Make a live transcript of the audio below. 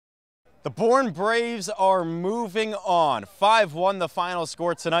The Bourne Braves are moving on. 5-1 the final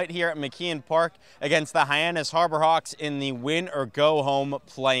score tonight here at McKeon Park against the Hyannis Harbor Hawks in the win-or-go-home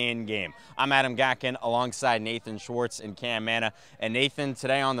play-in game. I'm Adam Gatkin alongside Nathan Schwartz and Cam Manna. And Nathan,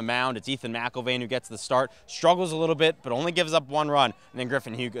 today on the mound, it's Ethan McIlvaine who gets the start. Struggles a little bit, but only gives up one run. And then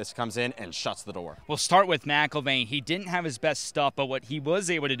Griffin Hugus comes in and shuts the door. We'll start with McIlvaine. He didn't have his best stuff, but what he was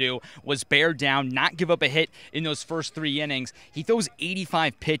able to do was bear down, not give up a hit in those first 3 innings. He throws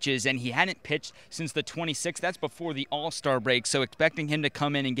 85 pitches, and he hadn't pitched since the 26th. That's before the All-Star break, so expecting him to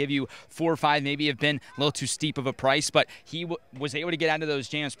come in and give you 4 or 5 maybe have been a little too steep of a price, but he was able to get out of those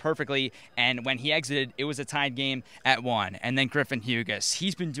jams perfectly, and when he exited, it was a tied game at 1. And then Griffin Hugus,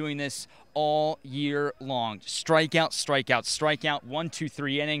 he's been doing this all year long. Strikeout, strikeout, strikeout,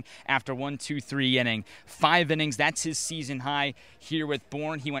 1-2-3 inning after 1-2-3 inning. 5 innings, that's his season high here with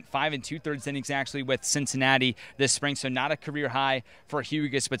Bourne. He went 5 2/3 innings actually with Cincinnati this spring, so not a career high for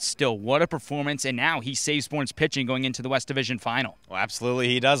Hugus, but still, what a performance. And now he saves Bourne's pitching going into the West Division final. Well, absolutely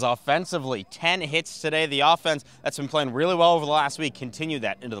he does. Offensively, 10 hits today. The offense that's been playing really well over the last week continued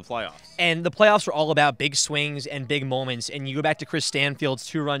that into the playoffs. And the playoffs are all about big swings and big moments. And you go back to Chris Stanfield's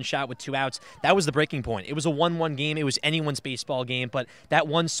 2-run shot with 2 outs. That was the breaking point. It was a 1-1 game. It was anyone's baseball game. But that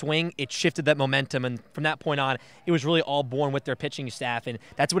one swing, it shifted that momentum. And from that point on, it was really all Bourne with their pitching staff. And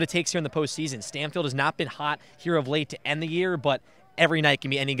that's what it takes here in the postseason. Stanfield has not been hot here of late to end the year, but every night can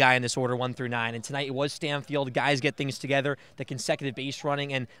be any guy in this order 1 through 9. And tonight it was Stanfield. Guys get things together, the consecutive base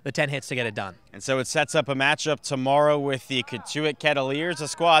running, and the 10 hits to get it done. And so it sets up a matchup tomorrow with the Katuitt Kettleers, a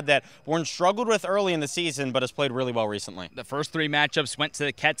squad that Bourne struggled with early in the season but has played really well recently. The first 3 matchups went to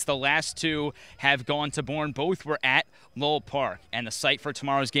the Kets. The last 2 have gone to Bourne. Both were at Lowell Park. And the site for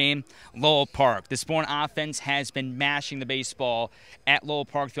tomorrow's game, Lowell Park. This Bourne offense has been mashing the baseball at Lowell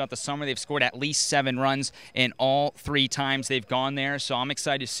Park throughout the summer. They've scored at least 7 runs in all 3 times they've gone there. So I'm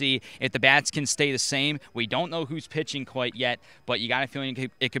excited to see if the bats can stay the same. We don't know who's pitching quite yet, but you got a feeling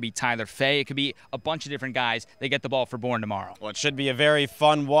it could be Tyler Fay. It could be a bunch of different guys. They get the ball for Bourne tomorrow. Well, it should be a very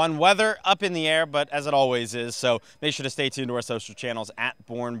fun one. Weather up in the air, but as it always is. So make sure to stay tuned to our social channels at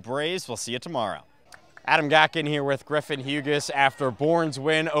Bourne Braves. We'll see you tomorrow. Adam Gatkin here with Griffin Hugus after Bourne's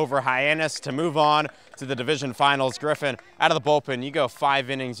win over Hyannis to move on to the division finals. Griffin, out of the bullpen, you go 5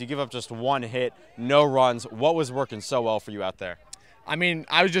 innings, you give up just 1 hit, no runs. What was working so well for you out there? I mean,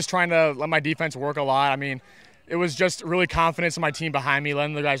 I was just trying to let my defense work a lot. I mean, it was just really confidence in my team behind me,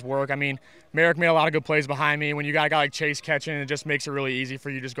 letting the guys work. I mean, Merrick made a lot of good plays behind me. When you got a guy like Chase catching, it just makes it really easy for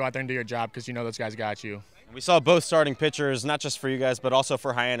you to just go out there and do your job because you know those guys got you. We saw both starting pitchers, not just for you guys, but also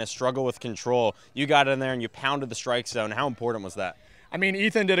for Hyannis, struggle with control. You got in there and you pounded the strike zone. How important was that? I mean,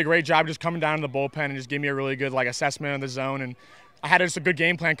 Ethan did a great job just coming down to the bullpen and just giving me a really good assessment of the zone. And I had just a good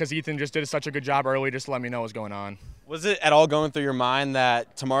game plan because Ethan just did such a good job early just to let me know what was going on. Was it at all going through your mind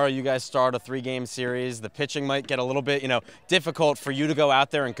that tomorrow you guys start a 3-game series, the pitching might get a little bit, difficult for you to go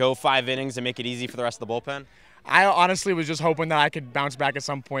out there and go 5 innings and make it easy for the rest of the bullpen? I honestly was just hoping that I could bounce back at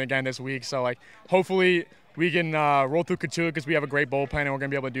some point again this week. So, hopefully we can roll through Katuitt because we have a great bullpen and we're going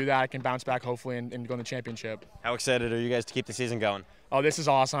to be able to do that. I can bounce back hopefully and go in the championship. How excited are you guys to keep the season going? Oh, this is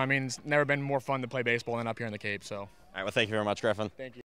awesome. I mean, it's never been more fun to play baseball than up here in the Cape. So. All right, well, thank you very much, Griffin. Thank you.